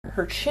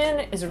her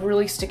chin is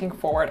really sticking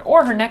forward,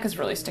 or her neck is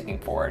really sticking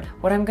forward.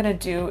 What I'm gonna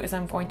do is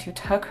I'm going to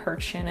tuck her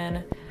chin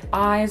in.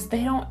 Eyes,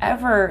 they don't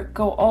ever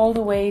go all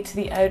the way to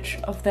the edge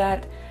of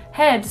that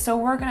head, so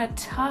we're gonna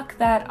tuck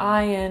that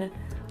eye in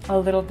a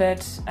little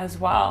bit as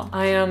well.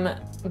 I am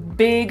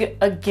big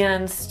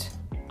against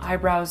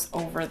eyebrows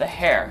over the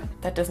hair.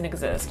 That doesn't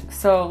exist.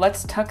 So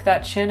let's tuck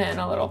that chin in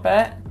a little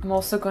bit. I'm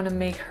also going to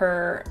make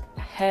her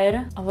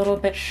head a little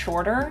bit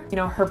shorter. You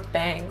know, her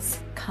bangs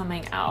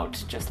coming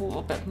out just a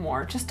little bit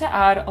more, just to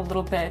add a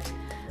little bit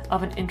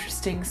of an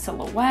interesting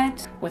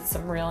silhouette with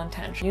some real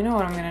intention. You know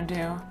what I'm gonna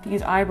do?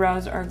 These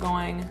eyebrows are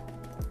going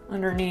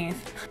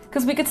underneath,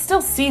 because we could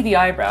still see the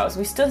eyebrows.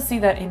 We still see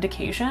that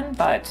indication,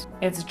 but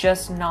it's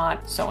just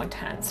not so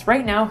intense.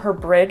 Right now, her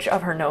bridge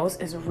of her nose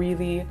is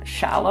really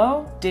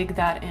shallow. Dig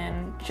that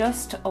in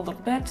just a little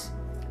bit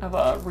of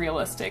a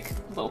realistic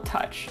little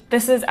touch.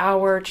 This is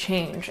our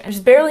change. There's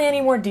barely any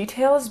more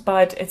details,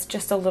 but it's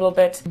just a little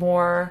bit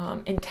more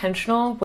intentional.